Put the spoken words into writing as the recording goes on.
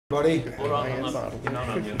Buddy? Hold on, I'm not, you're not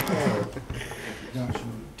on mute. Gosh, you were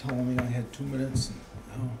telling me I had 2 minutes.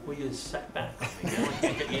 Well, you sat back. You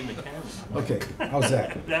can't get you in the camera. Okay, how's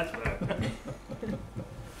that? That's better.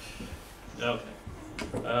 Okay.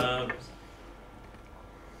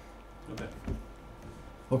 Okay.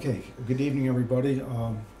 Okay, good evening, everybody.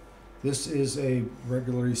 This is a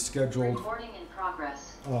regularly scheduled Recording in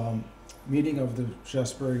progress. meeting of the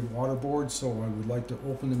Shaftsbury Water Board, so I would like to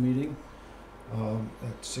open the meeting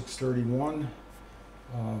at 6:31.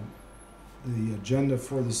 The agenda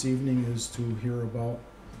for this evening is to hear about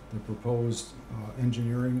the proposed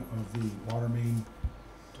engineering of the water main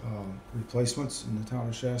replacements in the town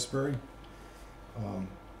of Shaftsbury.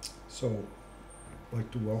 So I'd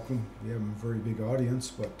like to welcome, we have a very big audience,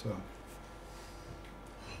 but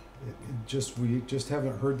we just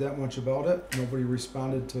haven't heard that much about it. Nobody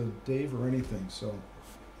responded to Dave or anything, so.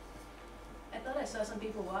 I thought I saw some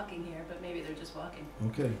people walking here, but maybe they're just walking.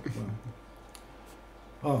 Okay.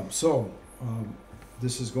 Well.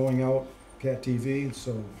 This is going out, Cat TV,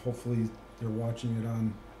 so hopefully they're watching it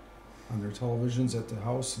on their televisions at the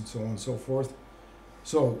house and so on and so forth.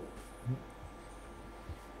 So,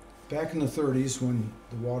 back in the 30s when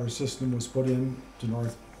the water system was put in to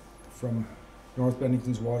North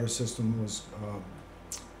Bennington's water system was,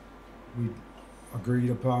 we agreed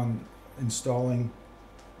upon installing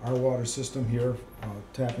our water system here,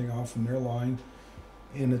 tapping off from their line.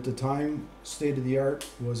 And at the time, state of the art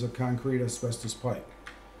was a concrete asbestos pipe.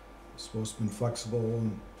 It's supposed to be flexible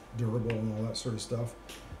and durable and all that sort of stuff.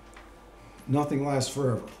 Nothing lasts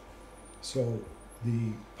forever. So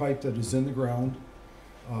the pipe that is in the ground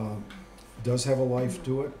does have a life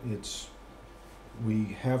to it.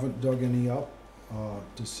 We haven't dug any up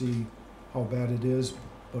to see how bad it is,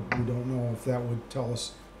 but we don't know if that would tell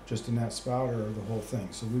us just in that spot or the whole thing.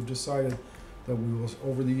 So we've decided that we will,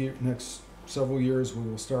 over the next several years, we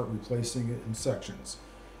will start replacing it in sections.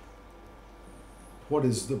 What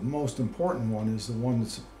is the most important one is the one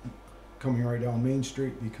that's coming right down Main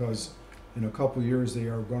Street, because in a couple of years they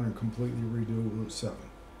are going to completely redo Route 7.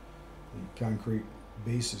 The concrete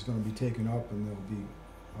base is going to be taken up and there'll be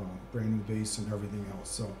brand new base and everything else.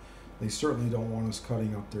 So they certainly don't want us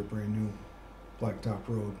cutting up their brand new blacktop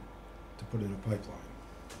road to put in a pipeline.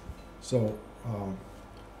 So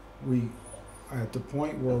we at the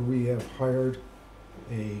point where we have hired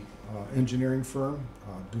a engineering firm,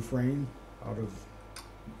 Dufresne, out of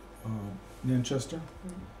Manchester,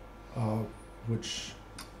 which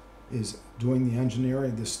is doing the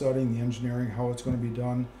engineering, the studying, the engineering, how it's going to be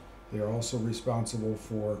done. They are also responsible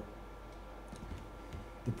for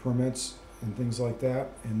the permits and things like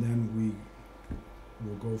that, and then we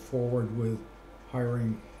will go forward with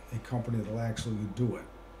hiring a company that will actually do it.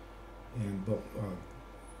 And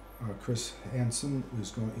Chris Hansen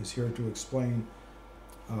is here to explain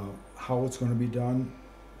how it's going to be done,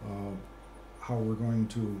 how we're going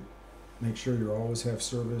to make sure you always have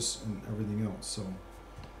service and everything else. So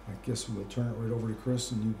I guess we'll turn it right over to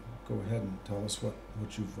Chris, and you go ahead and tell us what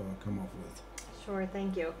you've come up with. Sure,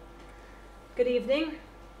 thank you. Good evening.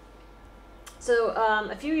 So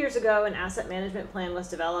a few years ago, an asset management plan was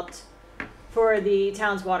developed for the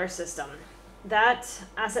town's water system. That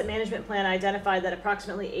asset management plan identified that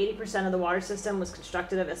approximately 80% of the water system was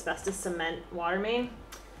constructed of asbestos cement water main.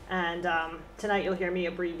 And tonight you'll hear me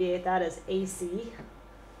abbreviate that as AC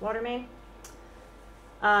water main.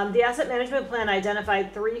 The asset management plan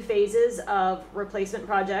identified 3 phases of replacement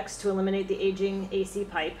projects to eliminate the aging AC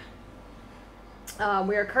pipe.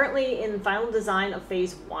 We are currently in final design of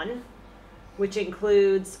phase 1, which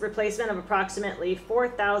includes replacement of approximately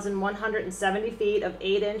 4,170 feet of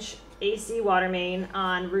 8-inch AC water main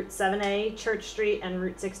on Route 7A, Church Street, and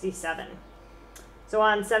Route 67. So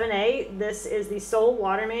on 7A, this is the sole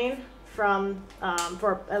water main from,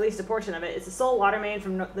 for at least a portion of it, it's the sole water main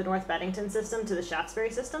from the North Bennington system to the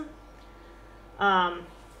Shaftsbury system.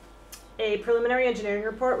 A preliminary engineering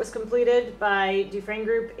report was completed by Dufresne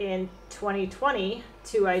Group in 2020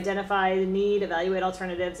 to identify the need, evaluate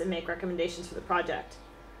alternatives, and make recommendations for the project.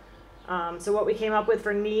 So what we came up with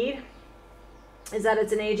for need is that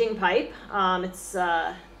it's an aging pipe. It's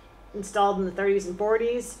installed in the 30s and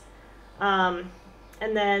 40s.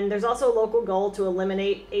 And then there's also a local goal to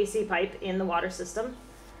eliminate AC pipe in the water system.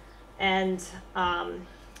 And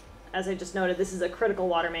as I just noted, this is a critical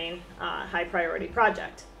water main, high priority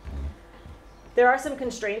project. There are some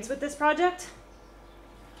constraints with this project.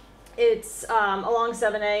 It's along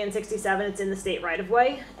 7A and 67, it's in the state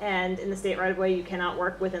right-of-way, and in the state right-of-way you cannot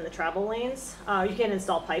work within the travel lanes. You can't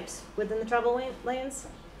install pipes within the travel lanes.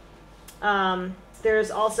 There's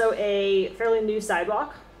also a fairly new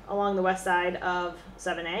sidewalk along the west side of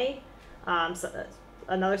 7A.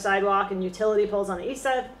 another sidewalk and utility poles on the east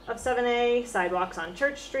side of 7A, sidewalks on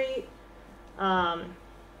Church Street.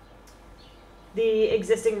 The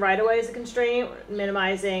existing right-of-way is a constraint,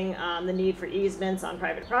 minimizing the need for easements on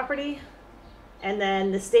private property. And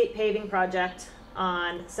then the state paving project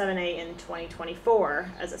on 7A in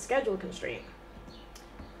 2024 as a schedule constraint.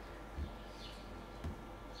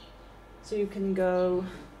 So you can go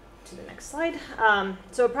to the next slide.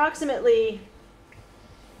 So approximately,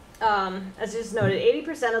 as just noted,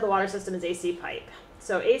 80% of the water system is AC pipe.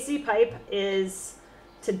 So AC pipe is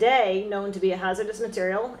today known to be a hazardous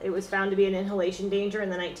material. It was found to be an inhalation danger in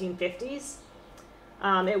the 1950s.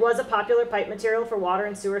 It was a popular pipe material for water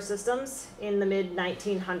and sewer systems in the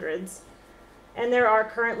mid-1900s. And there are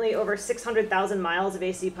currently over 600,000 miles of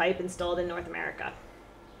AC pipe installed in North America.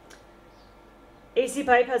 AC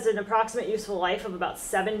pipe has an approximate useful life of about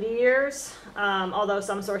 70 years, although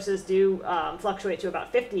some sources do fluctuate to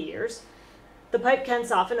about 50 years. The pipe can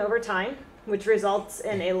soften over time, which results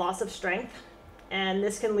in a loss of strength, and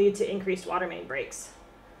this can lead to increased water main breaks.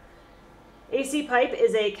 AC pipe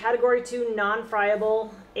is a Category 2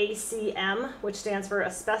 non-friable ACM, which stands for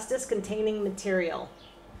asbestos-containing material.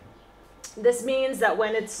 This means that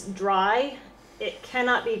when it's dry, it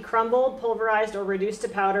cannot be crumbled, pulverized, or reduced to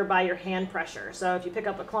powder by your hand pressure. So if you pick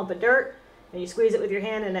up a clump of dirt and you squeeze it with your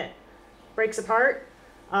hand and it breaks apart,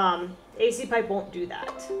 AC pipe won't do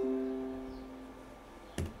that.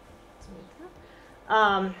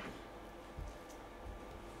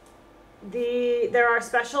 There are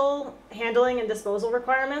special handling and disposal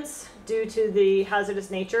requirements due to the hazardous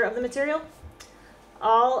nature of the material.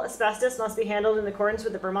 All asbestos must be handled in accordance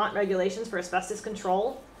with the Vermont regulations for asbestos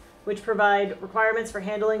control, which provide requirements for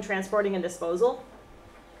handling, transporting, and disposal.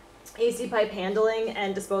 AC pipe handling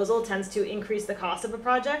and disposal tends to increase the cost of a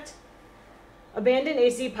project. Abandoned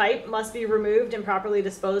AC pipe must be removed and properly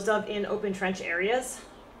disposed of in open trench areas.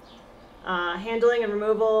 Handling and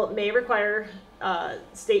removal may require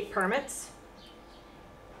state permits.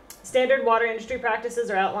 Standard water industry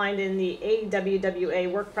practices are outlined in the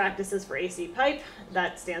AWWA work practices for AC pipe.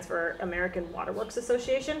 That stands for American Water Works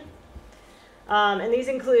Association. And these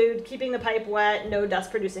include keeping the pipe wet, no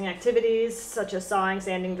dust producing activities such as sawing,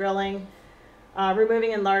 sanding, drilling,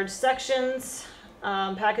 removing in large sections,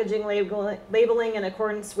 packaging, labeling in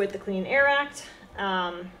accordance with the Clean Air Act,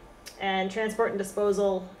 and transport and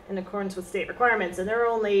disposal in accordance with state requirements. And there are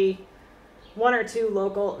only one or two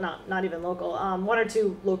local, not even local, one or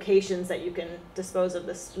two locations that you can dispose of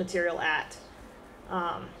this material at.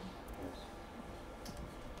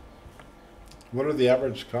 What are the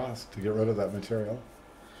average costs to get rid of that material?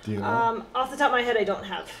 Do you know? Off the top of my head, I don't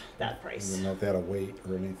have that I price. don't know if they had a weight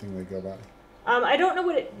or anything they go by. I don't know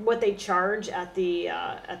what they charge at the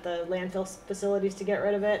landfill facilities to get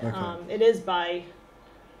rid of it. Okay. It is by,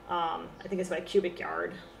 I think it's by cubic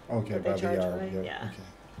yard. Okay, That they by the charge, yard. right? Yeah. Yeah. Okay.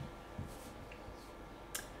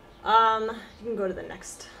 You can go to the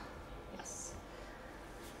next. Yes.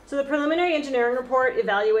 So the preliminary engineering report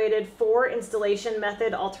evaluated 4 installation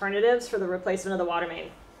method alternatives for the replacement of the water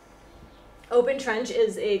main. Open trench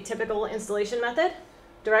is a typical installation method.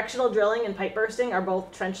 Directional drilling and pipe bursting are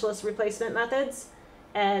both trenchless replacement methods.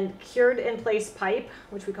 And cured in place pipe,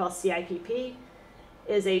 which we call CIPP,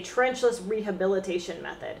 is a trenchless rehabilitation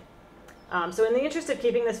method. So in the interest of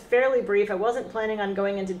keeping this fairly brief, I wasn't planning on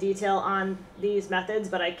going into detail on these methods,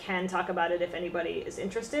 but I can talk about it if anybody is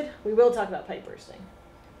interested. We will talk about pipe bursting.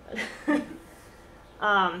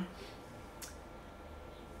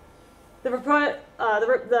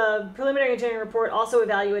 The preliminary engineering report also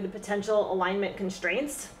evaluated potential alignment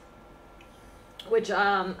constraints, which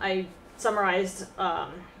I summarized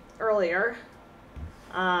earlier.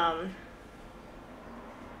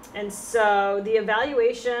 And so the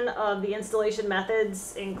evaluation of the installation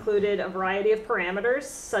methods included a variety of parameters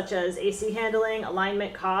such as AC handling,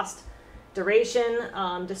 alignment, cost, duration,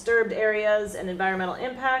 disturbed areas, and environmental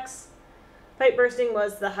impacts. Pipe bursting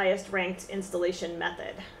was the highest ranked installation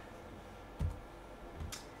method.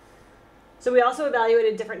 So we also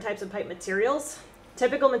evaluated different types of pipe materials.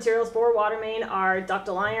 Typical materials for water main are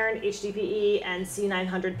ductile iron, HDPE, and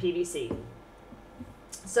C900 PVC.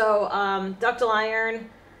 So ductile iron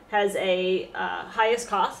has a highest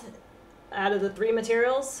cost out of the 3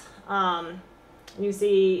 materials. You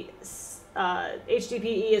see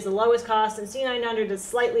HDPE is the lowest cost, and C900 is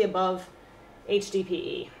slightly above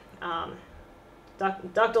HDPE.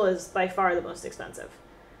 Ductile is by far the most expensive.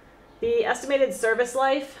 The estimated service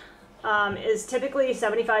life is typically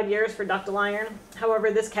 75 years for ductile iron.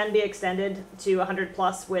 However, this can be extended to 100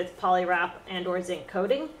 plus with polywrap and or zinc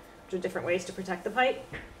coating, which are different ways to protect the pipe.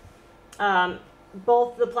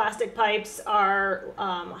 both the plastic pipes are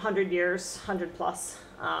 100 years, 100 plus.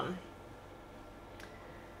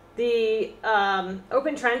 The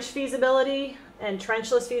open trench feasibility and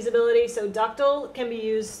trenchless feasibility, so ductile can be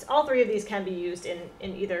used, all three of these can be used in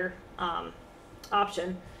either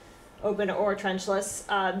option, open or trenchless.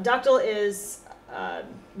 Ductile is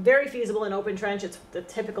very feasible in open trench. It's the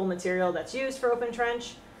typical material that's used for open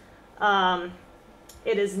trench.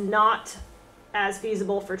 It is not as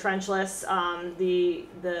feasible for trenchless.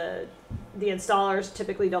 The installers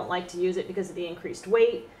typically don't like to use it because of the increased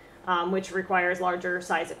weight, which requires larger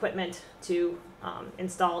size equipment to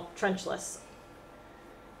install trenchless.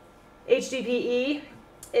 HDPE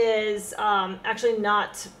is actually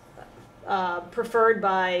not preferred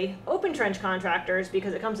by open trench contractors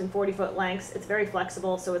because it comes in 40-foot lengths. It's very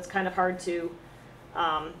flexible, so it's kind of hard to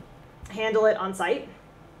handle it on site.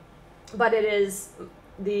 But it is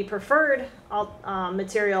the preferred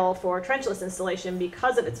material for trenchless installation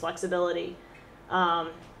because of its flexibility,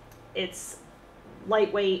 its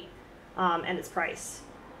lightweight, and its price.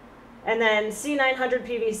 And then C900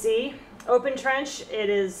 PVC, open trench, it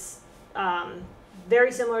is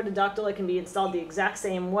very similar to ductile. It can be installed the exact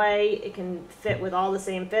same way. It can fit with all the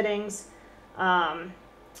same fittings.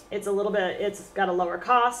 It's got a lower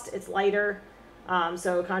cost, it's lighter,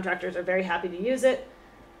 so contractors are very happy to use it.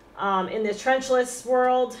 In the trenchless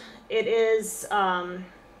world, it is,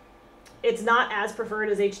 it's not as preferred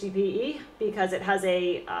as HDPE because it has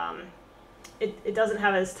it doesn't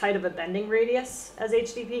have as tight of a bending radius as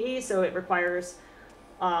HDPE, so it requires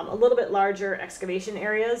a little bit larger excavation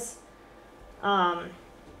areas. But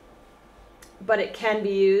it can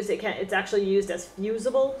be used, it's actually used as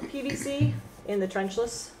fusible PVC in the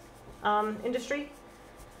trenchless industry.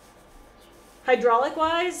 Hydraulic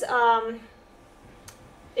wise,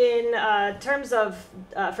 in terms of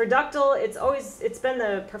for ductile, it's been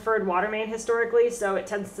the preferred water main historically, so it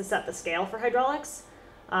tends to set the scale for hydraulics.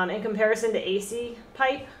 In comparison to AC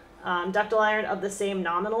pipe, ductile iron of the same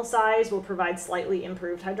nominal size will provide slightly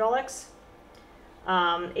improved hydraulics.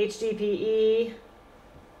 HDPE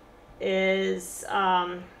has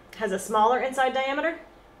a smaller inside diameter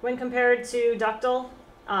when compared to ductile.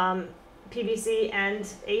 PVC and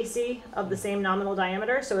AC of the same nominal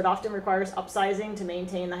diameter, so it often requires upsizing to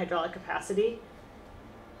maintain the hydraulic capacity.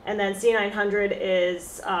 And then C900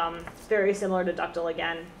 is very similar to ductile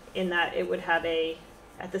again, in that it would have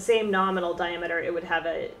at the same nominal diameter, it would have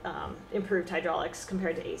improved hydraulics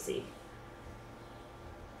compared to AC.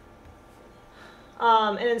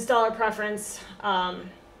 An installer preference,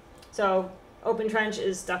 so open trench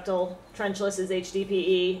is ductile, trenchless is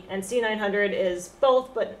HDPE, and C900 is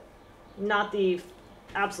both, but not the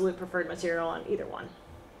absolute preferred material on either one.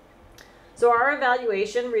 So our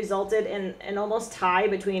evaluation resulted in an almost tie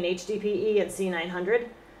between HDPE and C900.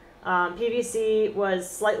 PVC was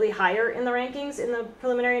slightly higher in the rankings in the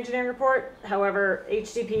preliminary engineering report. However,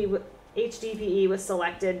 HDPE was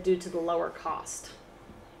selected due to the lower cost.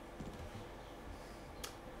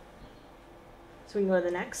 So we can go to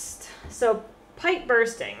the next. So pipe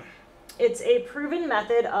bursting. It's a proven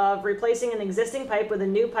method of replacing an existing pipe with a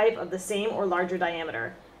new pipe of the same or larger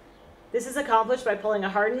diameter. This is accomplished by pulling a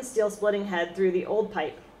hardened steel splitting head through the old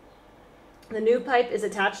pipe. The new pipe is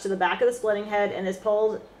attached to the back of the splitting head and is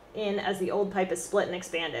pulled in as the old pipe is split and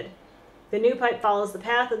expanded. The new pipe follows the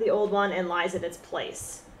path of the old one and lies at its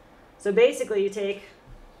place. So basically you take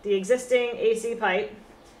the existing AC pipe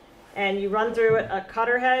and you run through it a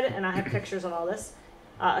cutter head, and I have pictures of all this,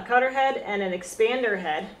 a cutter head and an expander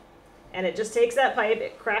head. And it just takes that pipe,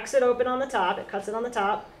 it cracks it open on the top, it cuts it on the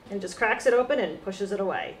top, and just cracks it open and pushes it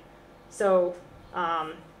away. So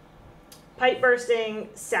pipe bursting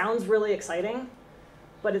sounds really exciting,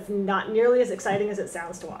 but it's not nearly as exciting as it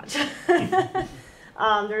sounds to watch.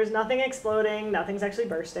 There's nothing exploding, nothing's actually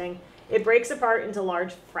bursting. It breaks apart into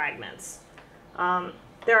large fragments.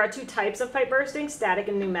 There are two types of pipe bursting, static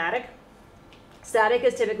and pneumatic. Static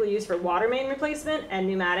is typically used for water main replacement, and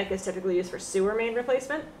pneumatic is typically used for sewer main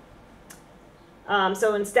replacement.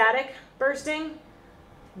 So in static bursting,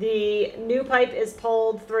 the new pipe is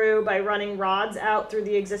pulled through by running rods out through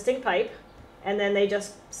the existing pipe, and then they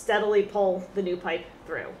just steadily pull the new pipe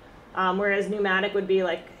through. Whereas pneumatic would be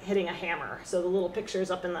like hitting a hammer. So the little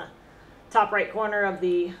pictures up in the top right corner of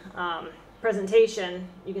the presentation,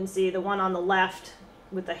 you can see the one on the left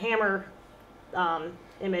with the hammer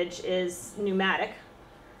image is pneumatic,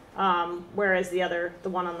 whereas the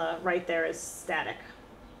one on the right there is static.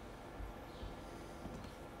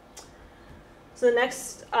 So the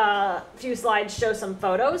next few slides show some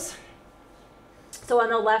photos. So on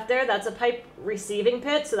the left there, that's a pipe receiving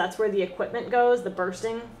pit. So that's where the equipment goes, the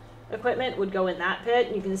bursting equipment would go in that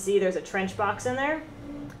pit. You can see there's a trench box in there.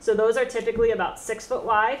 So those are typically about 6 foot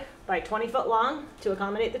wide by 20 foot long to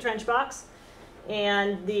accommodate the trench box.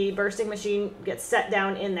 And the bursting machine gets set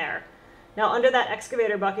down in there. Now under that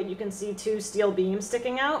excavator bucket, you can see 2 steel beams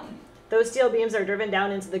sticking out. Those steel beams are driven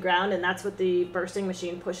down into the ground, and that's what the bursting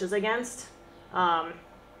machine pushes against.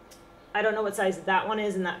 I don't know what size that one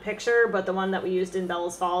is in that picture, but the one that we used in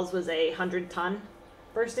Bellows Falls was a 100-ton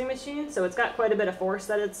bursting machine. So it's got quite a bit of force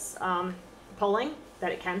that it's pulling,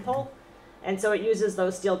 that it can pull. And so it uses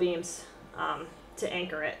those steel beams to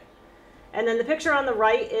anchor it. And then the picture on the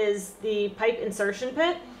right is the pipe insertion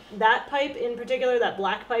pit. That pipe in particular, that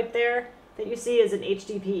black pipe there that you see, is an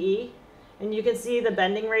HDPE. And you can see the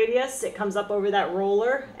bending radius. It comes up over that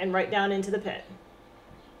roller and right down into the pit.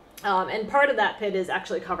 And part of that pit is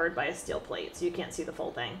actually covered by a steel plate, so you can't see the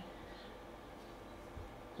full thing.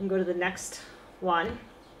 And go to the next one.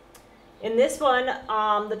 In this one,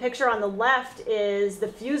 the picture on the left is the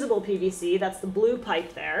fusible PVC. That's the blue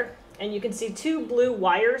pipe there. And you can see 2 blue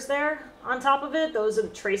wires there on top of it. Those are the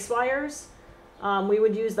trace wires. We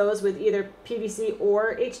would use those with either PVC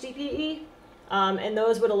or HDPE. And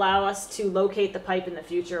those would allow us to locate the pipe in the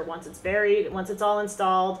future once it's buried, once it's all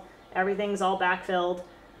installed, everything's all backfilled.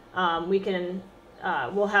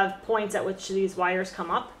 We'll have points at which these wires come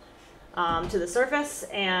up to the surface,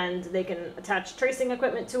 and they can attach tracing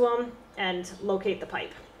equipment to them and locate the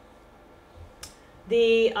pipe.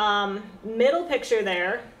 The middle picture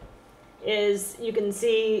there is, you can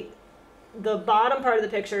see the bottom part of the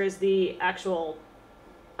picture is the actual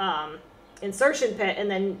insertion pit, and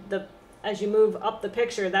then as you move up the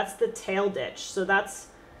picture, that's the tail ditch. So that's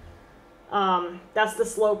the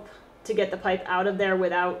slope to get the pipe out of there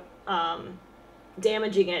without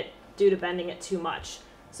damaging it due to bending it too much.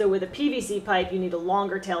 So with a PVC pipe, you need a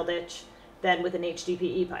longer tail ditch than with an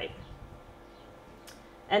HDPE pipe.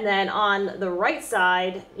 And then on the right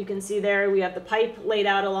side, you can see there we have the pipe laid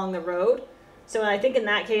out along the road. So I think in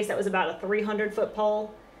that case, that was about a 300-foot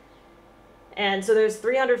pole. And so there's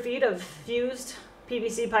 300 feet of fused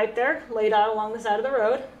PVC pipe there laid out along the side of the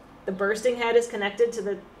road. The bursting head is connected to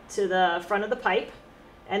the front of the pipe.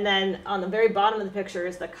 And then on the very bottom of the picture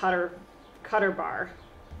is the cutter bar.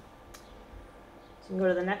 So we can go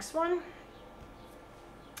to the next one.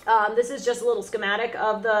 This is just a little schematic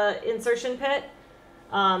of the insertion pit.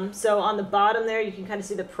 So on the bottom there, you can kind of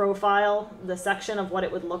see the profile, the section of what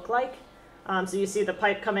it would look like. So you see the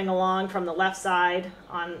pipe coming along from the left side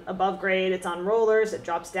on above grade. It's on rollers. It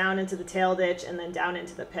drops down into the tail ditch and then down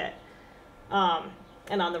into the pit.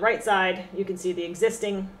 And on the right side, you can see the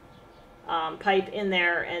existing pipe in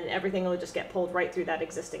there, and everything will just get pulled right through that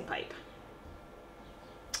existing pipe.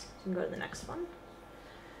 So we can go to the next one.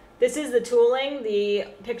 This is the tooling. The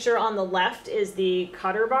picture on the left is the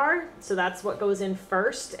cutter bar. So that's what goes in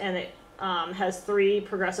first, and it has 3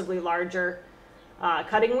 progressively larger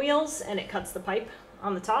cutting wheels, and it cuts the pipe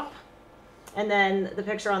on the top. And then the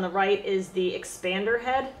picture on the right is the expander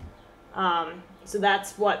head. So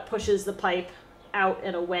that's what pushes the pipe out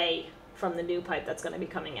and away from the new pipe that's going to be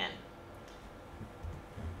coming in.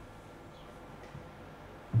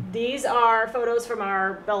 These are photos from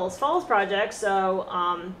our Bellows Falls project.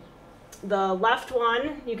 So the left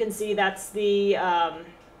one, you can see that's a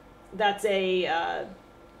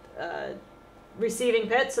receiving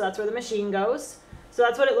pit. So that's where the machine goes. So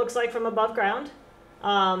that's what it looks like from above ground.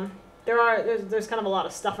 There's kind of a lot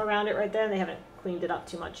of stuff around it right there, and they haven't cleaned it up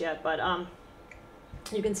too much yet. But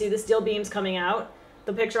you can see the steel beams coming out.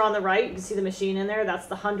 The picture on the right, you can see the machine in there. That's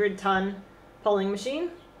the 100-ton pulling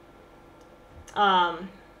machine.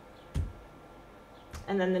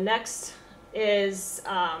 And then the next is,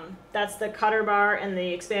 that's the cutter bar and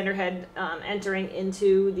the expander head entering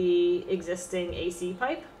into the existing AC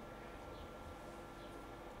pipe.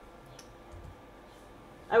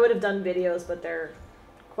 I would have done videos, but they're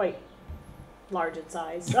quite large in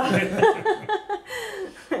size. So.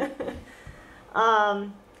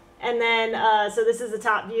 And then, so this is the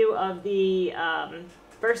top view of the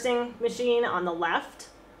bursting machine on the left.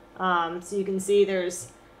 So you can see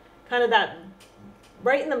there's kind of that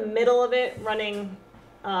right in the middle of it, running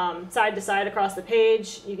side to side across the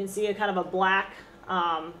page. You can see a kind of a black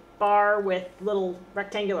bar with little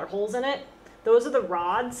rectangular holes in it. Those are the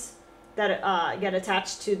rods that get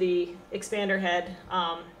attached to the expander head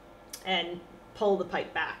and pull the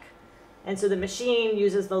pipe back. And so the machine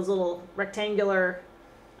uses those little rectangular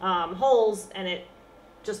holes, and it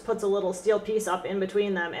just puts a little steel piece up in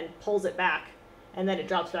between them and pulls it back. And then it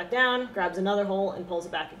drops back down, grabs another hole, and pulls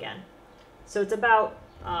it back again. So it's about,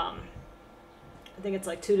 I think it's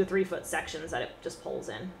like 2 to 3 foot sections that it just pulls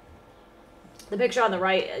in. The picture on the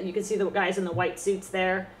right, you can see the guys in the white suits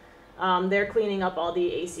there. they're cleaning up all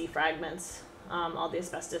the AC fragments, all the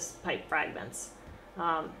asbestos pipe fragments.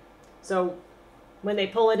 So when they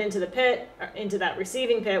pull it into the pit, or into that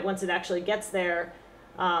receiving pit, once it actually gets there,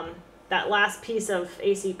 that last piece of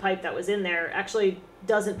AC pipe that was in there actually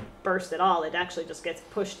doesn't burst at all. It actually just gets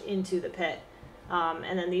pushed into the pit.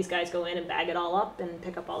 And then these guys go in and bag it all up and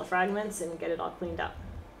pick up all the fragments and get it all cleaned up.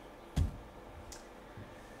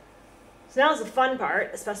 So now is the fun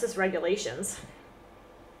part, asbestos regulations.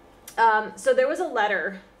 So there was a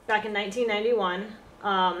letter back in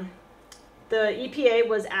 1991. The EPA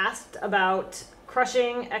was asked about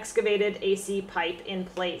crushing excavated AC pipe in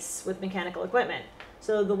place with mechanical equipment.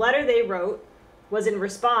 So the letter they wrote was in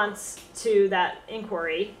response to that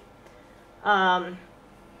inquiry. So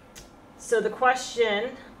the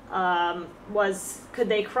question was, could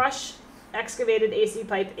they crush excavated AC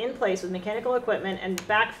pipe in place with mechanical equipment and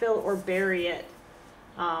backfill or bury it?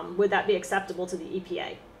 Would that be acceptable to the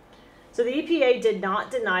EPA? So the EPA did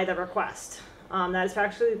not deny the request. That is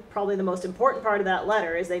actually probably the most important part of that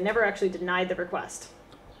letter, is they never actually denied the request.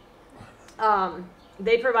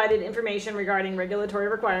 They provided information regarding regulatory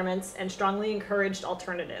requirements and strongly encouraged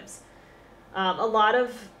alternatives. A lot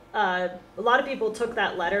of people took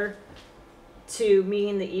that letter to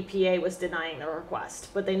mean the EPA was denying the request,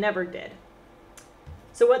 but they never did.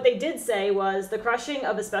 So what they did say was the crushing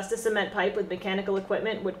of asbestos cement pipe with mechanical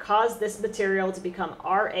equipment would cause this material to become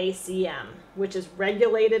RACM, which is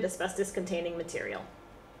regulated asbestos containing material.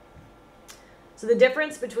 So the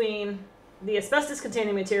difference between the asbestos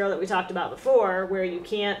containing material that we talked about before, where you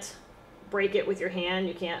can't break it with your hand,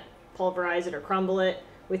 you can't pulverize it or crumble it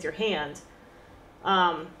with your hand,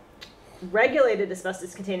 regulated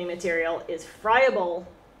asbestos containing material is friable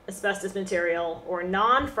asbestos material or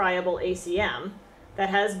non-friable ACM that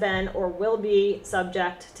has been or will be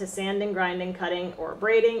subject to sanding, grinding, cutting, or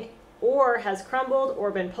abrading, or has crumbled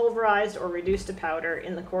or been pulverized or reduced to powder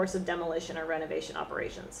in the course of demolition or renovation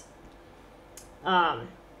operations.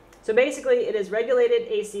 So basically, it is regulated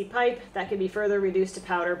AC pipe that can be further reduced to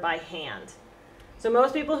powder by hand. So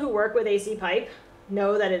most people who work with AC pipe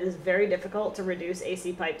know that it is very difficult to reduce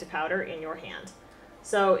AC pipe to powder in your hand.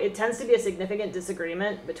 So it tends to be a significant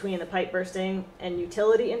disagreement between the pipe bursting and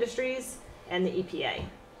utility industries and the EPA.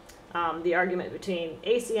 The argument between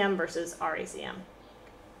ACM versus RACM.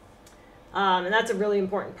 And that's a really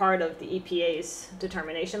important part of the EPA's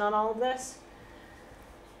determination on all of this.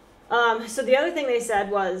 So the other thing they said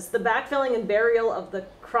was the backfilling and burial of the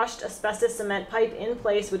crushed asbestos cement pipe in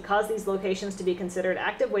place would cause these locations to be considered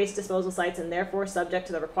active waste disposal sites and therefore subject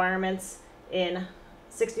to the requirements in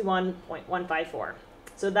 61.154.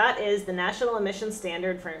 So that is the National Emission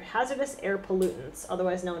Standard for Hazardous Air Pollutants,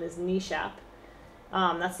 otherwise known as NESHAP.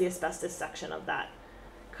 That's the asbestos section of that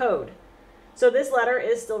code. So this letter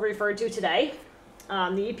is still referred to today.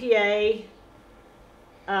 The EPA,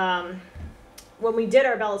 when we did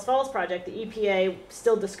our Bellas Falls project, the EPA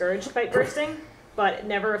still discouraged pipe bursting, but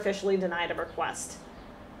never officially denied a request.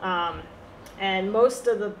 And most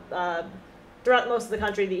of the, throughout most of the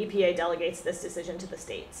country, the EPA delegates this decision to the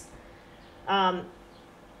states.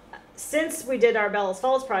 Since we did our Bellas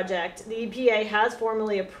Falls project, the EPA has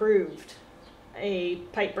formally approved a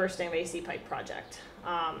pipe bursting of AC pipe project.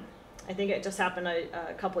 I think it just happened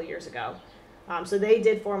a couple of years ago. So they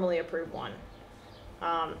did formally approve one.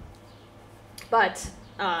 But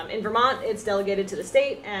in Vermont, it's delegated to the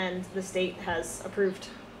state, and the state has approved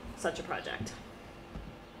such a project.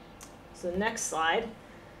 So next slide.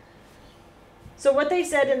 So what they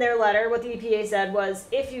said in their letter, what the EPA said was,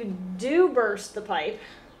 if you do burst the pipe,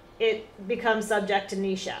 it becomes subject to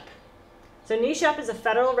NESHAP. So NESHAP is a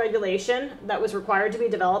federal regulation that was required to be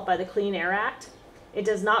developed by the Clean Air Act. It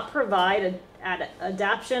does not provide an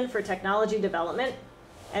adaptation for technology development,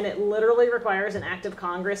 and it literally requires an act of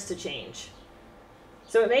Congress to change.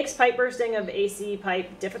 So it makes pipe bursting of AC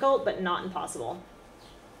pipe difficult, but not impossible.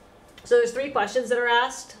 So there's 3 questions that are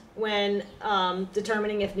asked when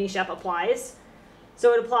determining if NESHAP applies.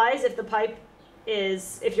 So it applies if the pipe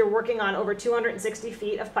is, if you're working on over 260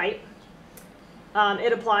 feet of pipe.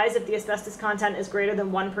 It applies if the asbestos content is greater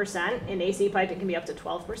than 1%. In AC pipe, it can be up to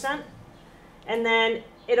 12%. And then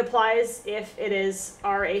it applies if it is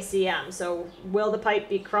RACM. So will the pipe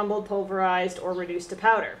be crumbled, pulverized, or reduced to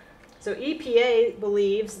powder? So EPA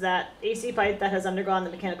believes that AC pipe that has undergone the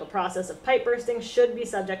mechanical process of pipe bursting should be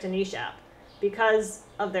subject to NESHAP because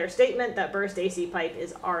of their statement that burst AC pipe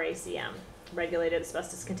is RACM, regulated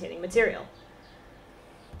asbestos containing material.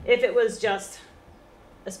 If it was just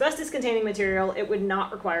asbestos containing material, it would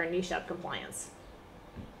not require NESHAP compliance.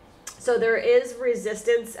 So there is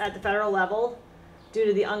resistance at the federal level due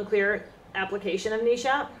to the unclear application of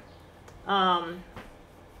NESHAP.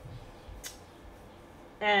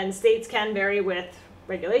 and states can vary with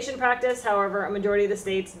regulation practice. However, a majority of the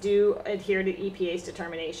states do adhere to EPA's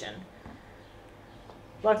determination.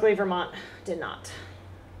 Luckily, Vermont did not.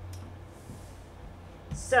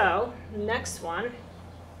 So, next one.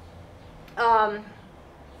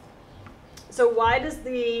 So why does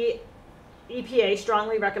the EPA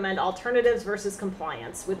strongly recommend alternatives versus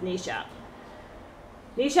compliance with NESHAP?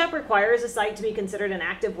 NESHAP requires a site to be considered an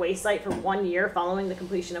active waste site for 1 year following the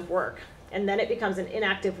completion of work, and then it becomes an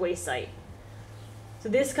inactive waste site. So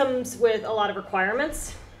this comes with a lot of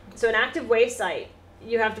requirements. So an active waste site,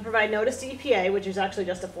 you have to provide notice to EPA, which is actually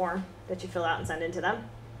just a form that you fill out and send in to them.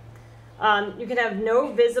 You can have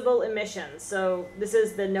no visible emissions, so this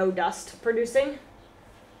is the no dust producing.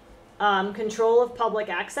 Control of public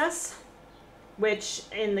access, which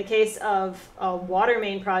in the case of a water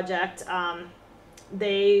main project,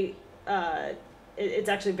 it's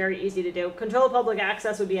actually very easy to do. Control of public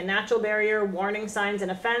access would be a natural barrier, warning signs, and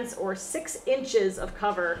a fence, or 6 inches of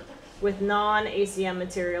cover with non-ACM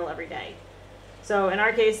material every day. So in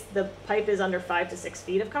our case, the pipe is under 5 to 6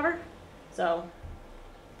 feet of cover, so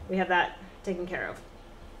we have that taken care of.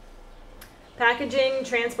 Packaging,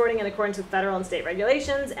 transporting in accordance with federal and state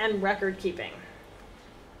regulations, and record keeping.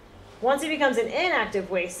 Once it becomes an inactive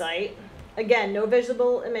waste site, again, no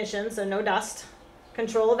visible emissions, so no dust.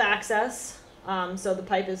 Control of access, so the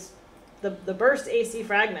pipe is, the burst AC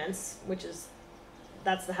fragments,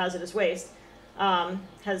 that's the hazardous waste,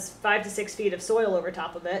 has 5 to 6 feet of soil over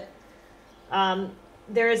top of it.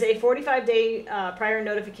 There is a 45-day prior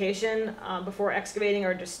notification before excavating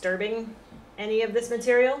or disturbing any of this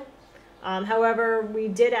material. However, we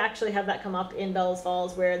did actually have that come up in Bellows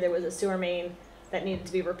Falls where there was a sewer main that needed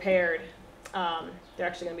to be repaired. They're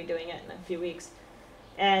actually going to be doing it in a few weeks.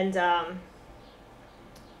 And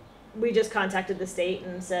we just contacted the state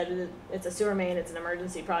and said it's a sewer main, it's an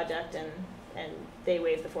emergency project, and they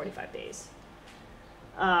waived the 45 days.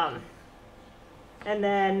 And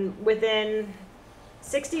then within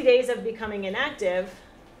 60 days of becoming inactive,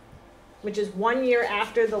 which is 1 year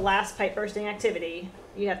after the last pipe bursting activity,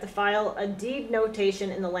 you have to file a deed notation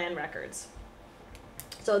in the land records.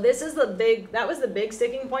 So this is that was the big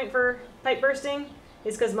sticking point for pipe bursting,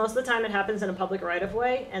 is because most of the time it happens in a public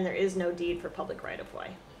right-of-way, and there is no deed for public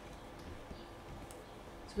right-of-way.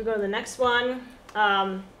 So we go to the next one.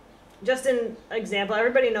 Just an example,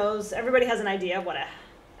 everybody has an idea of what an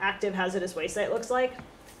active hazardous waste site looks like.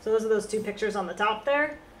 So those are those 2 pictures on the top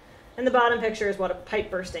there. And the bottom picture is what a pipe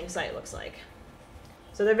bursting site looks like.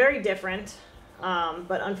 So they're very different,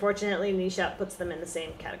 but unfortunately NESHAP puts them in the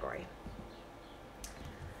same category.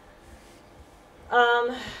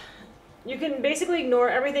 You can basically ignore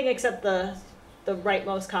everything except the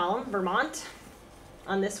rightmost column, Vermont,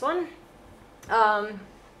 on this one.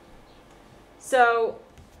 So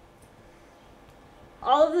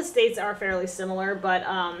all of the states are fairly similar, but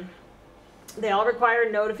they all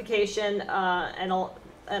require notification and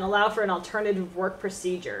allow for an alternative work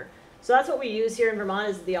procedure. So that's what we use here in Vermont,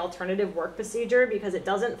 is the alternative work procedure, because it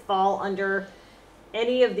doesn't fall under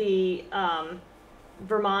any of the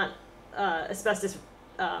Vermont asbestos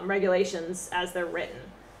regulations as they're written.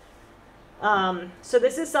 So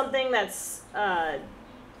this is something that's,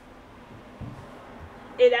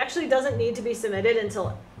 it actually doesn't need to be submitted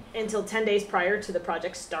until 10 days prior to the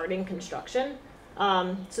project starting construction.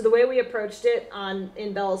 So the way we approached it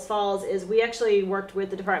in Bellows Falls is we actually worked with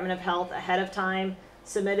the Department of Health ahead of time,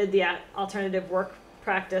 submitted the alternative work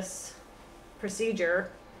practice procedure,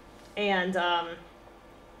 and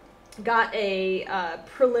got a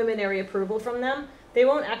preliminary approval from them. They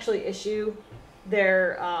won't actually issue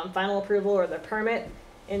their final approval or their permit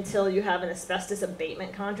until you have an asbestos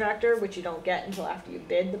abatement contractor, which you don't get until after you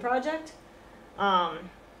bid the project.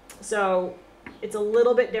 So it's a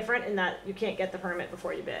little bit different in that you can't get the permit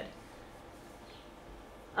before you bid.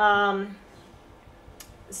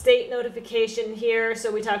 State notification here. So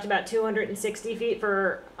we talked about 260 feet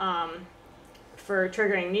for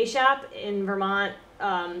triggering NESHAP. In Vermont,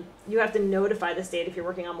 you have to notify the state if you're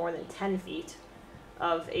working on more than 10 feet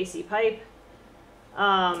of AC pipe.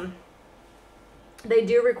 They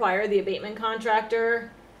do require the abatement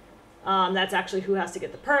contractor. That's actually who has to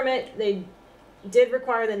get the permit. They did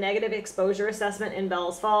require the negative exposure assessment in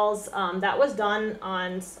Bellows Falls. That was done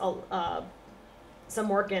on some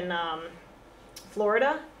work in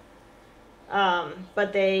Florida,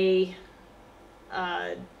 but they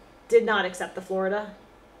did not accept the Florida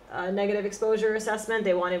negative exposure assessment.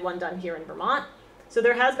 They wanted one done here in Vermont. So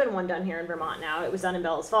there has been one done here in Vermont now. It was done in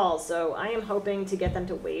Bellows Falls, so I am hoping to get them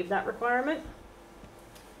to waive that requirement.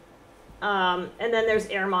 And then there's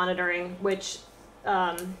air monitoring, which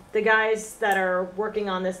the guys that are working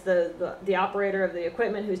on this, the operator of the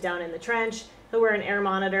equipment who's down in the trench, he'll wear an air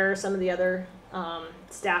monitor. Some of the other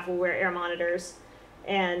staff will wear air monitors,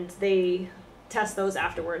 and they test those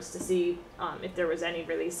afterwards to see if there was any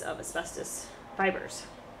release of asbestos fibers.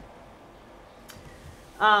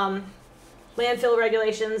 Landfill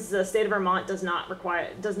regulations, the state of Vermont does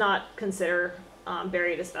not consider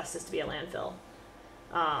buried asbestos to be a landfill.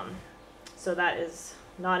 So that is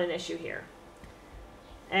not an issue here.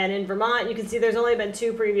 And in Vermont, you can see there's only been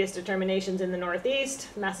 2 previous determinations in the Northeast.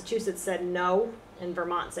 Massachusetts said no, and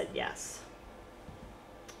Vermont said yes.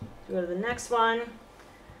 Go to the next one.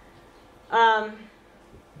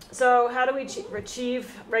 So how do we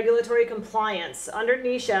achieve regulatory compliance? Under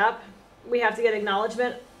NESHAP, we have to get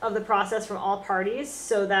acknowledgement of the process from all parties.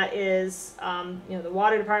 So that is, the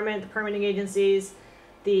water department, the permitting agencies,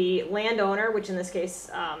 the landowner, which in this case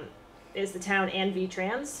is the town, and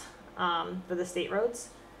VTrans for the state roads.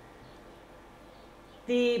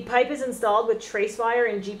 The pipe is installed with trace wire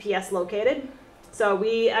and GPS located. So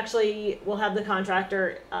we actually will have the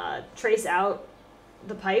contractor trace out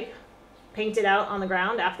the pipe, paint it out on the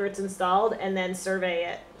ground after it's installed, and then survey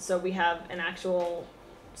it. So we have an actual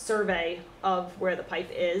survey of where the pipe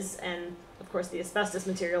is, and of course the asbestos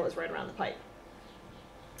material is right around the pipe.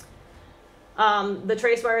 The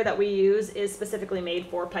trace wire that we use is specifically made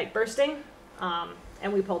for pipe bursting,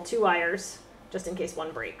 and we pull 2 wires just in case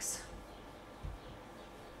one breaks.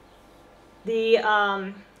 The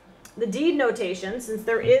deed notation, since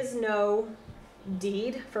there is no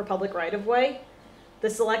deed for public right-of-way, the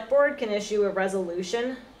select board can issue a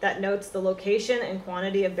resolution that notes the location and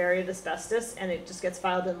quantity of buried asbestos, and it just gets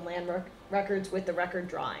filed in land records with the record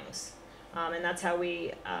drawings. And that's how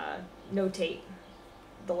we notate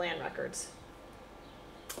the land records.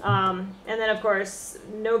 And then, of course,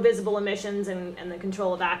 no visible emissions and the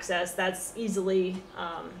control of access. That's easily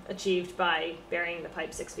achieved by burying the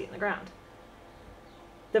pipe 6 feet in the ground.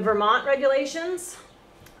 The Vermont regulations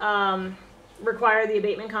require the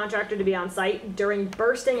abatement contractor to be on site during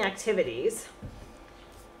bursting activities.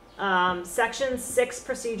 Section 6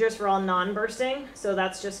 procedures for all non-bursting. So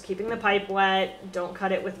that's just keeping the pipe wet, don't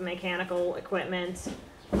cut it with mechanical equipment,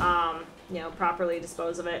 properly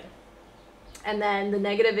dispose of it. And then the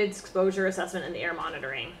negative exposure assessment and the air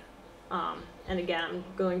monitoring. And again, I'm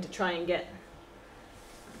going to try and get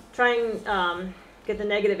the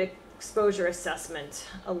negative exposure assessment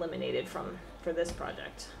eliminated for this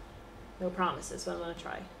project. No promises, but I'm going to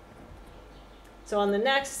try. So on the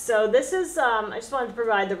next, this is, I just wanted to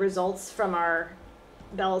provide the results from our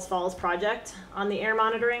Bellows Falls project on the air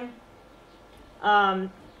monitoring. So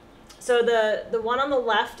the one on the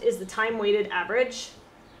left is the time-weighted average.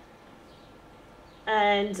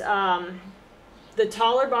 And the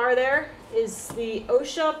taller bar there is the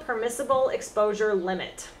OSHA permissible exposure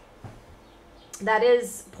limit. That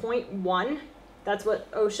is 0.1. That's what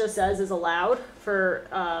OSHA says is allowed for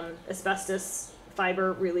asbestos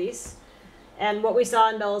fiber release. And what we saw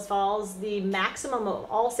in Bellows Falls, the maximum of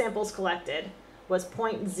all samples collected was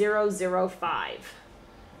 0.005.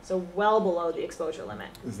 So well below the exposure limit.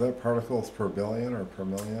 Is that particles per billion or per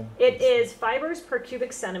million? It is fibers per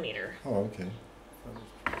cubic centimeter. Oh, okay.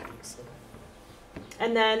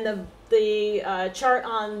 And then the chart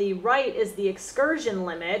on the right is the excursion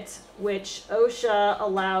limit, which OSHA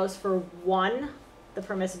allows for 1. The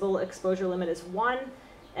permissible exposure limit is 1.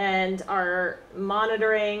 And our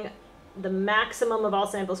monitoring, the maximum of all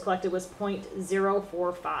samples collected was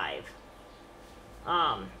 0.045.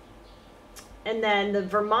 And then the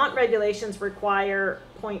Vermont regulations require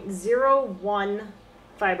 0.01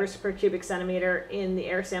 fibers per cubic centimeter in the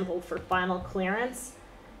air sample for final clearance,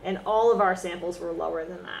 and all of our samples were lower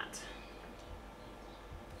than that.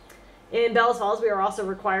 In Bellows Falls, we are also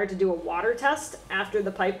required to do a water test after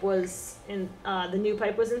the pipe was the new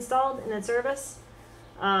pipe was installed and in service.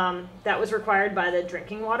 That was required by the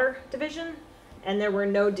drinking water division, and there were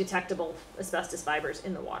no detectable asbestos fibers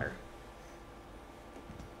in the water.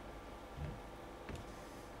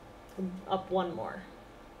 Up 1 more.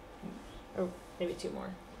 Oh, maybe 2 more.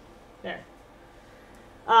 There.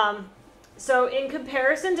 So in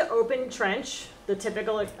comparison to open trench, the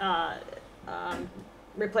typical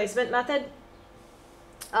replacement method,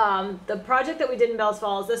 the project that we did in Bellows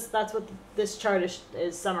Falls, that's what this chart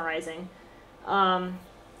is summarizing.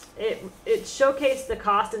 It showcased the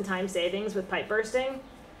cost and time savings with pipe bursting,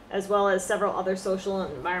 as well as several other social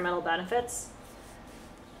and environmental benefits.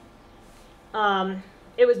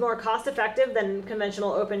 It was more cost effective than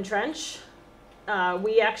conventional open trench.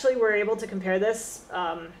 We actually were able to compare this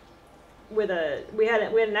we had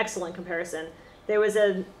an excellent comparison. There was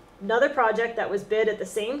another project that was bid at the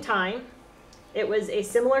same time, It was a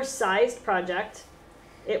similar sized project.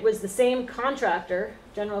 It was the same contractor,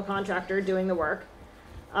 general contractor, doing the work.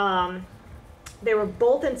 They were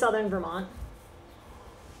both in southern Vermont,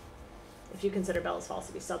 if you consider Bellows Falls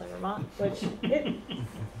to be southern Vermont, which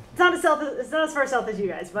it's not as far south as you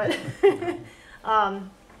guys, but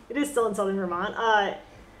it is still in southern Vermont.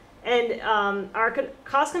 Our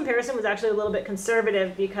cost comparison was actually a little bit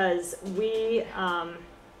conservative because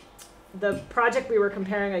the project we were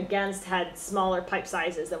comparing against had smaller pipe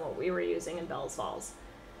sizes than what we were using in Bellows Falls.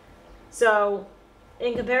 So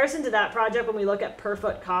in comparison to that project, when we look at per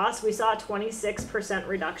foot cost, we saw a 26%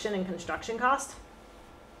 reduction in construction cost.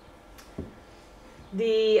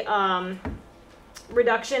 The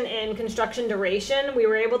reduction in construction duration, we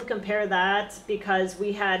were able to compare that because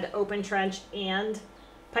we had open trench and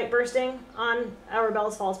pipe bursting on our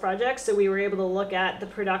Bellows Falls project, so we were able to look at the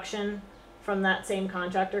production from that same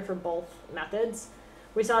contractor for both methods.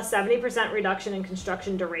 We saw a 70% reduction in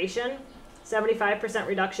construction duration, 75%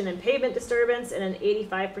 reduction in pavement disturbance, and an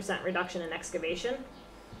 85% reduction in excavation.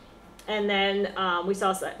 And then we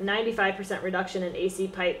saw a 95% reduction in AC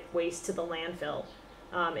pipe waste to the landfill.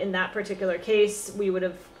 In that particular case, we would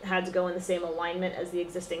have had to go in the same alignment as the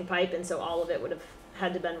existing pipe, and so all of it would have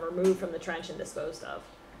had to been removed from the trench and disposed of.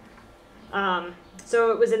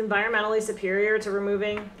 So it was environmentally superior to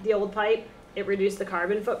removing the old pipe. It reduced the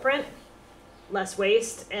carbon footprint, less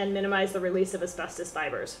waste, and minimized the release of asbestos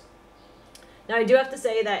fibers. Now I do have to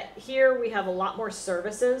say that here we have a lot more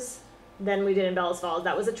services than we did in Bellows Falls.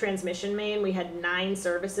 That was a transmission main. We had 9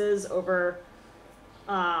 services over,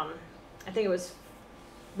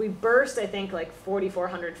 we burst, I think, like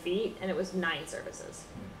 4,400 feet, and it was 9 services.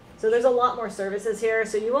 So there's a lot more services here,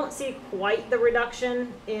 so you won't see quite the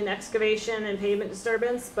reduction in excavation and pavement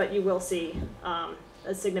disturbance, but you will see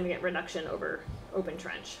a significant reduction over open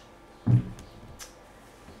trench.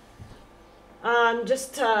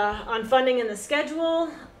 On funding and the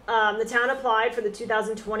schedule, the town applied for the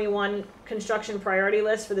 2021 construction priority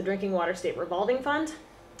list for the Drinking Water State Revolving Fund.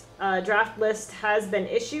 A draft list has been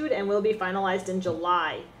issued and will be finalized in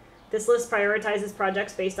July. This list prioritizes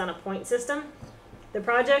projects based on a point system. The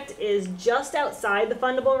project is just outside the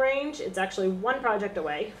fundable range. It's actually 1 project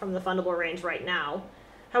away from the fundable range right now.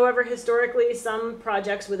 However, historically, some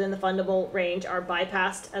projects within the fundable range are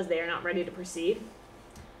bypassed as they are not ready to proceed.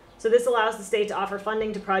 So this allows the state to offer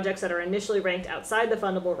funding to projects that are initially ranked outside the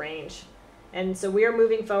fundable range. And so we are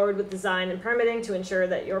moving forward with design and permitting to ensure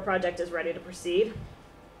that your project is ready to proceed.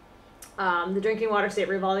 The Drinking Water State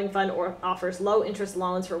Revolving Fund offers low interest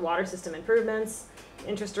loans for water system improvements.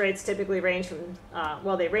 Interest rates typically range from,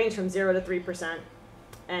 they range from 0 to 3%,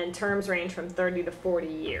 and terms range from 30 to 40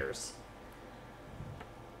 years.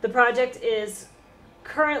 The project is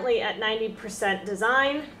currently at 90%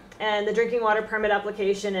 design, and the drinking water permit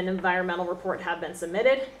application and environmental report have been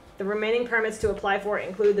submitted. The remaining permits to apply for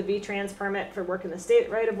include the V-Trans permit for work in the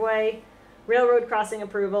state right-of-way, railroad crossing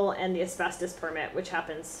approval, and the asbestos permit, which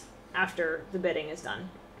happens after the bidding is done.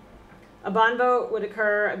 A bond vote would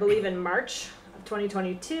occur, I believe, in March of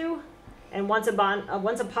 2022, and once a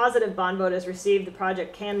positive bond vote is received, the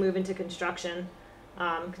project can move into construction.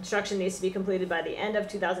 Construction needs to be completed by the end of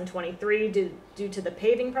 2023 due to the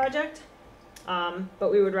paving project, but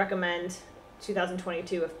we would recommend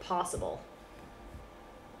 2022 if possible.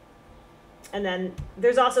 And then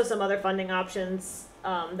there's also some other funding options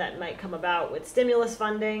that might come about with stimulus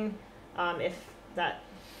funding if that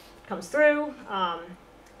comes through.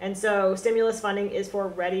 And so stimulus funding is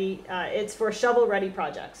for it's for shovel-ready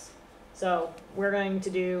projects. So we're going to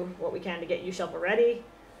do what we can to get you shovel-ready,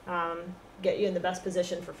 get you in the best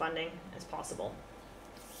position for funding as possible.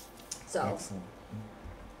 So Excellent.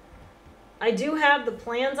 I do have the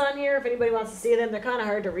plans on here if anybody wants to see them. They're kind of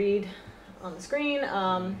hard to read on the screen,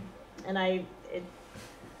 and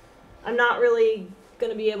I'm not really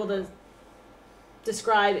going to be able to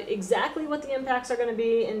describe exactly what the impacts are going to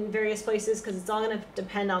be in various places because it's all going to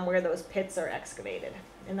depend on where those pits are excavated,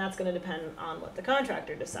 and that's going to depend on what the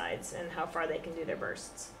contractor decides and how far they can do their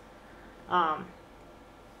bursts.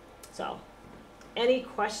 So, any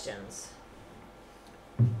questions?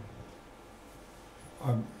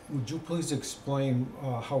 Would you please explain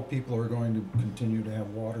how people are going to continue to have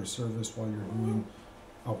water service while you're doing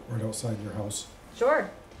right outside your house? Sure.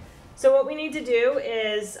 So what we need to do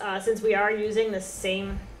is, since we are using the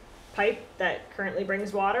same pipe that currently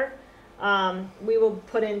brings water, we will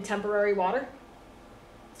put in temporary water.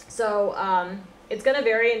 So it's going to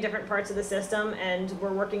vary in different parts of the system, and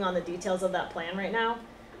we're working on the details of that plan right now.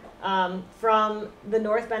 From the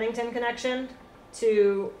North Bennington connection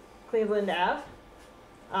to Cleveland Ave,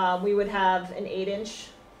 we would have an 8-inch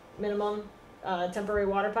minimum temporary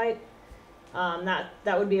water pipe.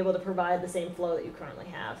 That would be able to provide the same flow that you currently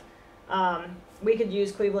have. We could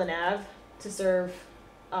use Cleveland Ave to serve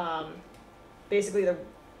basically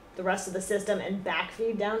the rest of the system and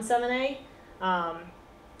backfeed down 7A.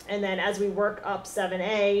 And then as we work up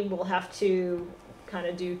 7A, we'll have to kind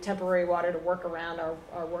of do temporary water to work around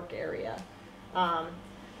our work area.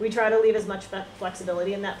 We try to leave as much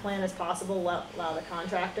flexibility in that plan as possible, allow the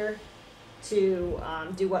contractor to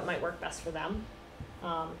do what might work best for them.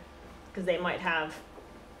 Because they might have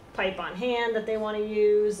pipe on hand that they want to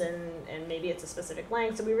use, and maybe it's a specific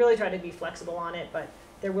length. So we really try to be flexible on it, but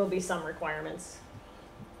there will be some requirements.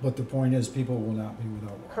 But the point is, people will not be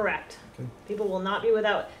without water. Correct. Okay. People will not be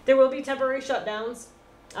without. There will be temporary shutdowns.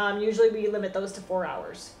 Usually we limit those to 4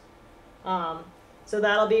 hours. So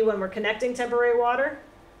that'll be when we're connecting temporary water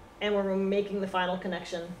and when we're making the final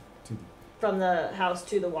connection from the house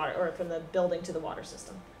to the water, or from the building to the water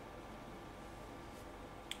system.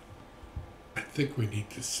 I think we need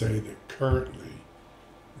to say that currently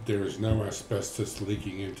there is no asbestos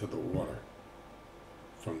leaking into the water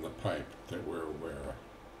from the pipe that we're aware of.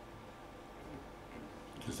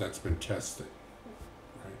 Because that's been tested,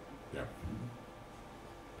 right? Yeah.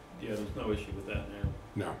 Yeah, there's no issue with that now.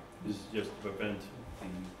 No. This is just to prevent the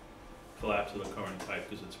collapse of the current pipe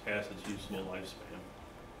because it's past its useful lifespan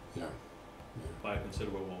Yeah. by a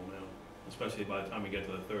considerable amount, especially by the time we get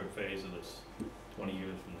to the third phase of this 20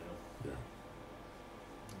 years from now. Yeah.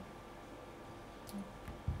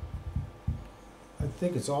 I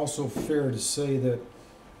think it's also fair to say that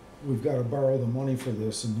we've got to borrow the money for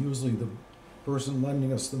this, and usually the person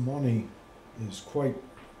lending us the money is quite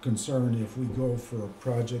concerned if we go for a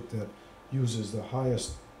project that uses the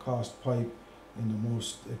highest cost pipe and the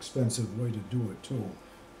most expensive way to do it too.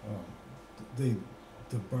 The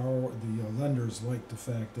lenders like the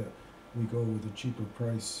fact that we go with a cheaper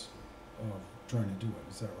price of trying to do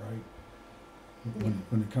it. Is that right?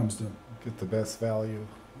 When it comes to Get the best value.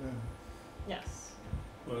 Yeah. Yes.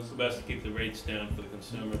 Well, it's the best to keep the rates down for the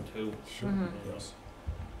consumer too. Sure. Mhm. you know, yes.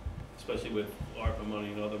 Especially with ARPA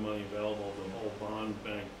money and other money available, the whole bond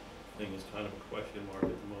bank thing is kind of a question mark at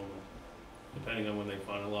the moment, depending on when they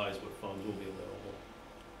finalize what funds will be available.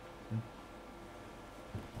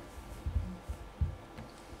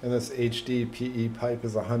 And this HDPE pipe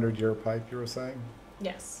is a 100-year pipe, you were saying?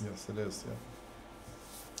 Yes. Yes, it is,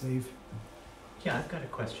 yeah. Dave? Yeah, I've got a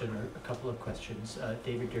question, or a couple of questions.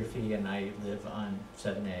 David Durfee and I live on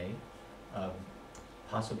 7A.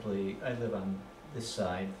 Possibly, I live on this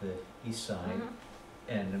side, the east side, Mhm.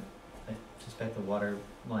 and I suspect the water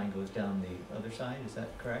line goes down the other side, is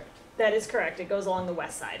that correct? That is correct. It goes along the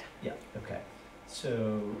west side. Yeah, okay.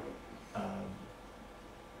 So,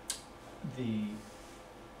 the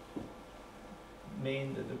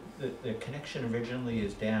main, the connection originally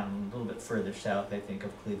is down a little bit further south, I think,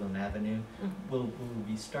 of Cleveland Avenue. Will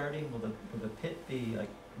we be starting, will the pit be like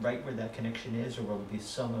right where that connection is, or will there be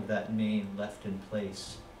some of that main left in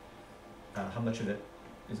place? How much of it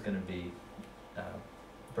is gonna be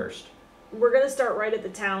burst? We're gonna start right at the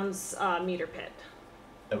town's meter pit.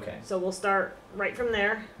 Okay, So we'll start right from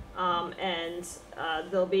there, and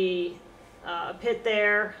there'll be a pit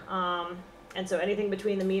there, and so anything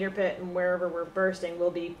between the meter pit and wherever we're bursting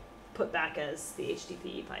will be put back as the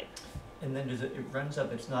HDPE pipe. and then it runs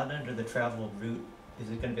up, it's not under the traveled route, is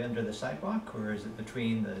it gonna be under the sidewalk, or is it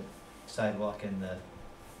between the sidewalk and the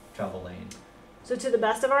travel lane? So to the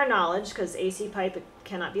best of our knowledge, because AC pipe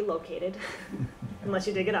cannot be located unless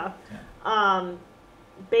you dig it up,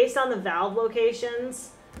 based on the valve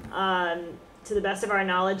locations, to the best of our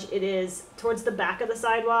knowledge, it is towards the back of the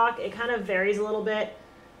sidewalk. It kind of varies a little bit.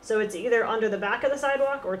 So it's either under the back of the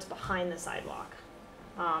sidewalk or it's behind the sidewalk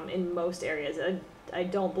in most areas. I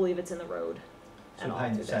don't believe it's in the road So at all.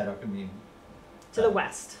 behind the through there. sidewalk, I mean, To the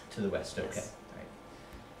west. to the west, okay, Yes.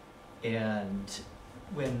 right. And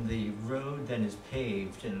when the road then is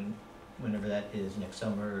paved, and whenever that is, next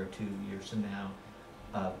summer or 2 years from now,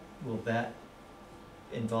 will that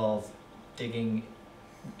involve digging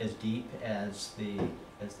as deep as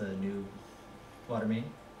the new water main?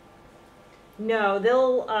 No,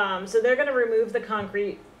 they'll so they're gonna remove the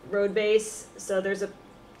concrete road base. So there's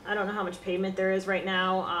I don't know how much pavement there is right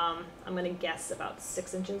now. I'm gonna guess about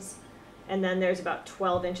 6 inches. And then there's about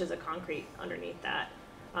 12 inches of concrete underneath that.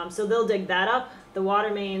 So they'll dig that up. The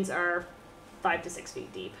water mains are 5 to 6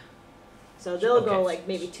 feet deep. So they'll go Okay. like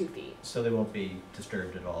maybe 2 feet. So they won't be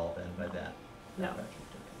disturbed at all then by that? No. project,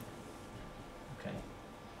 okay.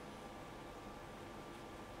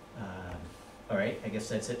 All right, I guess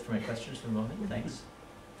that's it for my questions for the moment, thanks.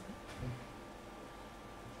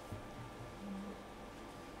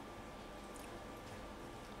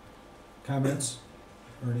 Comments?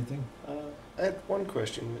 or anything? I had one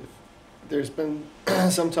question. There's been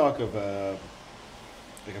some talk of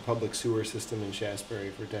like a public sewer system in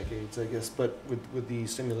Shaftsbury for decades, I guess, but with the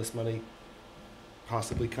stimulus money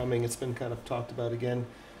possibly coming, it's been kind of talked about again.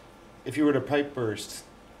 If you were to pipe burst,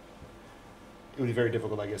 it would be very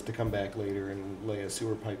difficult, I guess, to come back later and lay a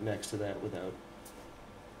sewer pipe next to that without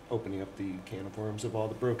opening up the can of worms of all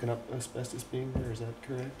the broken up asbestos being there. Is that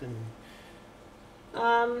correct?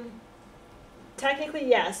 Technically,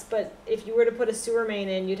 yes, but if you were to put a sewer main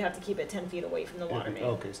in, you'd have to keep it 10 feet away from the water main.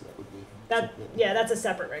 Okay, so that would be... Yeah, that's a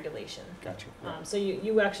separate regulation. Gotcha. Right. So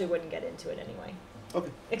you actually wouldn't get into it anyway. Okay.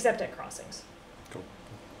 Except at crossings. Cool.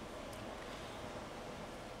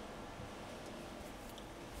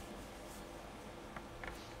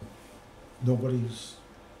 Nobody's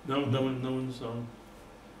No one's, come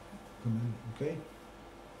in, okay?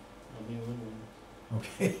 I'll be the only one.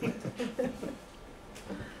 Okay.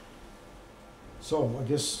 So, I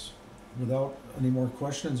guess, without any more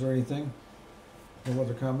questions or anything, no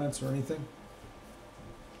other comments or anything?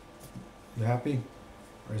 You happy?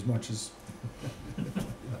 Or as much as,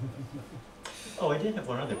 Oh, I did have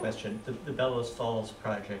one other question. The Bellows Falls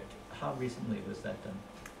project, how recently was that done?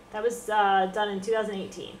 That was done in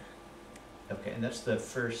 2018 Okay, and that's the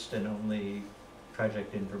first and only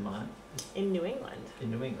project in Vermont, in New England, in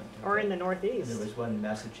New England? or okay. in the And Northeast. there was one in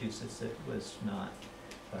Massachusetts that was not.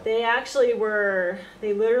 They actually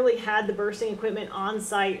they literally had the bursting equipment on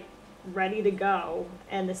site, ready to go,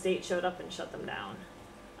 and the state showed up and shut them down.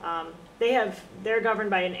 They're governed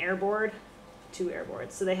by an air board, 2 air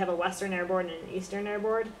boards. So they have a Western Air Board and an Eastern Air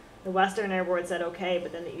Board. The Western Air Board said okay,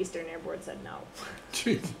 but then the Eastern Air Board said no.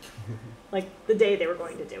 Jeez. Like the day they were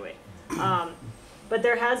going to do it. But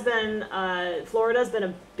there has been, Florida's been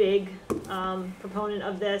a big proponent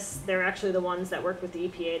of this. They're actually the ones that worked with the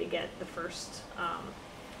EPA to get the first,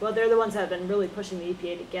 well, they're the ones that have been really pushing the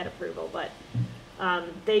EPA to get approval, but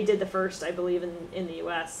they did the first, I believe, in the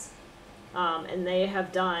US. And they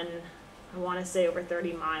have done, I want to say, over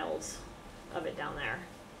 30 miles of it down there.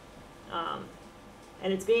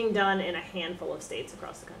 And it's being done in a handful of states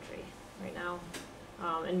across the country right now.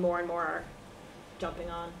 And more are jumping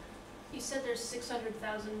on. You said there's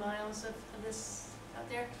 600,000 miles of this out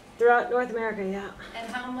there? Throughout North America, yeah.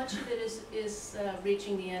 And how much of it is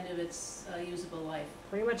reaching the end of its usable life?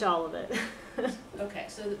 Pretty much all of it. Okay,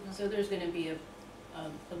 so there's gonna be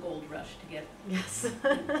a gold rush to get, Yes.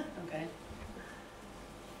 okay.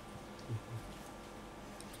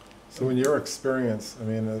 So in your experience, I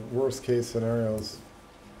mean, the worst case scenarios,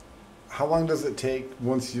 how long does it take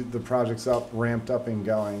once the project's up, ramped up and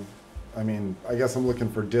going? I mean, I guess I'm looking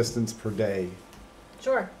for distance per day.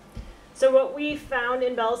 Sure. So what we found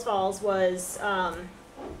in Bellows Falls was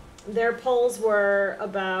their poles were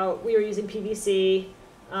about, we were using PVC,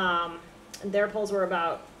 and their poles were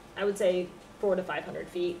about, I would say, 400 to 500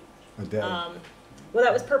 feet. A day. Well,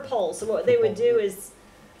 that was per pole. So what they would do is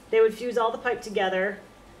they would fuse all the pipe together.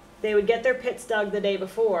 They would get their pits dug the day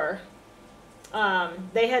before.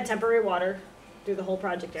 They had temporary water through the whole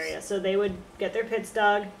project area. So they would get their pits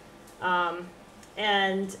dug.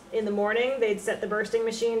 And in the morning, they'd set the bursting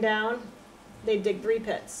machine down. They'd dig 3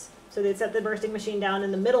 pits. So they'd set the bursting machine down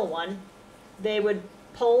in the middle one. They would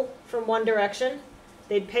pull from one direction.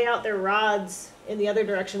 They'd pay out their rods in the other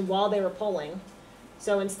direction while they were pulling.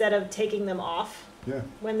 So instead of taking them off Yeah.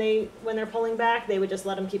 when they're pulling back, they would just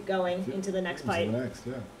let them keep going Yeah. into the next Into pipe. the next,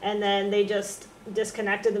 yeah. And then they just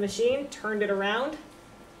disconnected the machine, turned it around,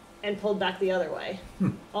 and pulled back the other way,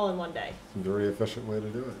 all in one day. It's a very efficient way to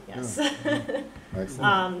do it. Yes. Yeah.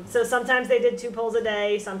 Excellent. So sometimes they did 2 pulls a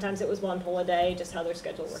day, sometimes it was 1 pull a day, just how their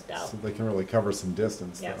schedule worked out. So they can really cover some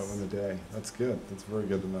distance though Yes. in a day. That's good. That's very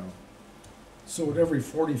good to know. so at every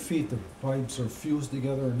 40 feet, the pipes are fused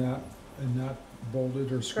together and not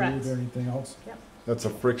bolted or screwed Correct. or anything else? That's a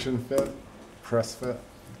friction fit, press fit,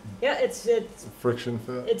 Yeah, it's friction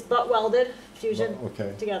fit. it's butt welded, fusion Oh,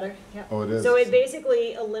 okay. together, yeah. Oh, it is. So it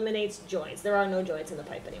basically eliminates joints. There are no joints in the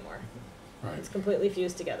pipe anymore. Right. It's completely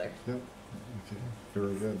fused together. Yep. Okay.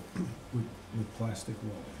 Very good. With plastic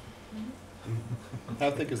wall.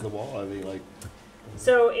 How thick is the wall? Are they like...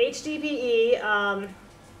 So HDPE,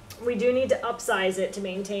 we do need to upsize it to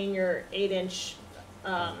maintain your 8-inch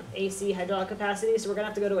AC hydraulic capacity, so we're gonna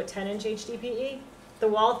have to go to a 10-inch HDPE. The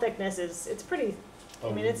wall thickness it's pretty, I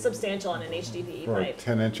mean, it's substantial on an HDPE For a pipe.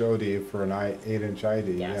 10-inch OD for an 8-inch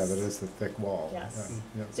ID, yeah, Yes. that is the thick wall. Yes.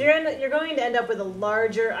 Yeah. So you're going to end up with a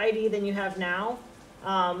larger ID than you have now,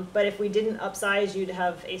 but if we didn't upsize, you'd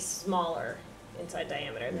have a smaller inside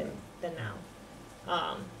diameter than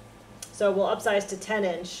now. So we'll upsize to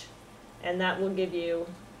 10-inch, and that will give you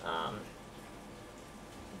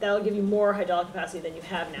that'll give you more hydraulic capacity than you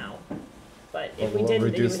have now. But if we Will it didn't, then you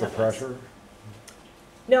reduce would the have less. pressure?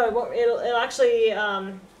 No, it won't. It'll actually.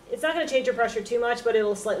 It's not going to change your pressure too much, but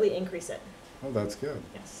it'll slightly increase it. Oh, that's good.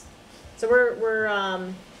 Yes. So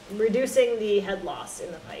we're reducing the head loss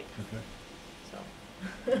in the pipe. Okay.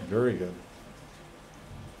 So. Very good.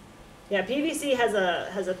 Yeah, PVC has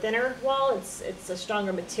a thinner wall. It's a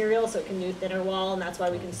stronger material, so it can do thinner wall, and that's why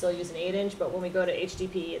we can still use an 8-inch. But when we go to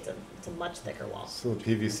HDPE, it's a much thicker wall. So the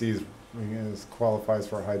PVC qualifies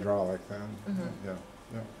for hydraulic then? Mhm. Yeah,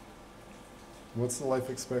 yeah. What's the life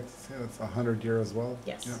expectancy? It's 100 year as well?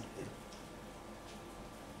 Yes. Yeah.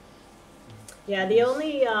 Yeah, the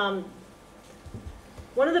only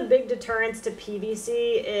one of the big deterrents to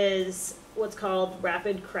PVC is what's called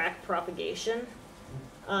rapid crack propagation.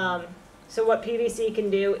 So what PVC can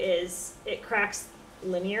do is it cracks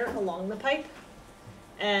linear along the pipe,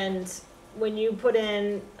 and when you put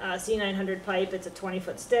in a C900 pipe, it's a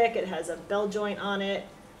 20-foot stick. It has a bell joint on it,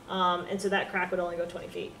 and so that crack would only go 20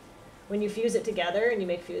 feet. When you fuse it together and you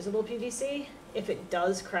make fusible PVC, if it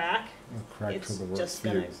does crack, It'll crack it's till the work's just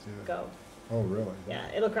gonna fused, yeah. go. Oh, really? Yeah,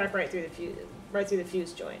 it'll crack right through the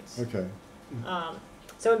fuse joints. Okay.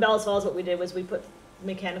 So in Bellas Falls, what we did was we put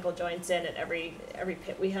mechanical joints in at every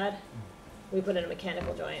pit we had. We put in a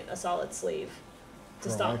mechanical joint, a solid sleeve, to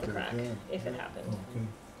stop the Proactive, crack yeah. if it happened.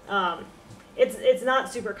 Okay. It's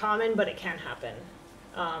not super common, but it can happen,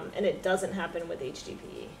 and it doesn't happen with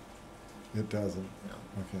HDPE. It doesn't? No.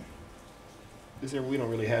 Okay. We don't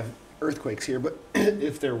really have earthquakes here, but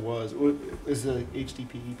if there was, is the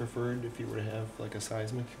HDPE preferred if you were to have like a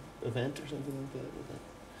seismic event or something like that? Would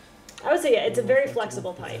that I would say yeah, it's a be very more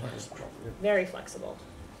flexible pipe, very flexible.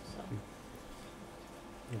 So.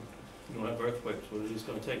 You don't have earthquakes, but it is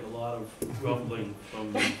gonna take a lot of rumbling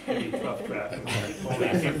from the heavy truck traffic, only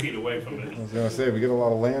a few feet away from I it. was gonna say, we get a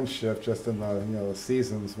lot of land shift just in the, the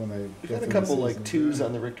seasons when they. We've go had a through the couple like seasons, twos yeah.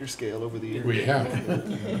 on the Richter scale over the years. We have.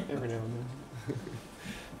 Every now and then.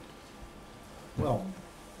 Well,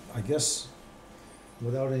 I guess,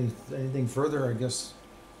 without anything further, I guess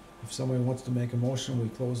if somebody wants to make a motion, we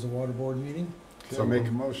close the water board meeting. So make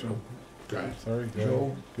a motion. Go ahead. Sorry, go Joe?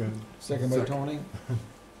 ahead. Go ahead. Second by Second. Tony.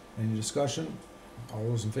 Any discussion? All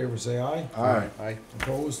those in favor say aye. Aye. Aye.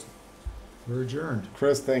 Opposed? We're adjourned.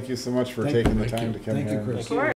 Chris, thank you so much for Thank- taking the thank time you. to come Thank you, here. Chris. Of course.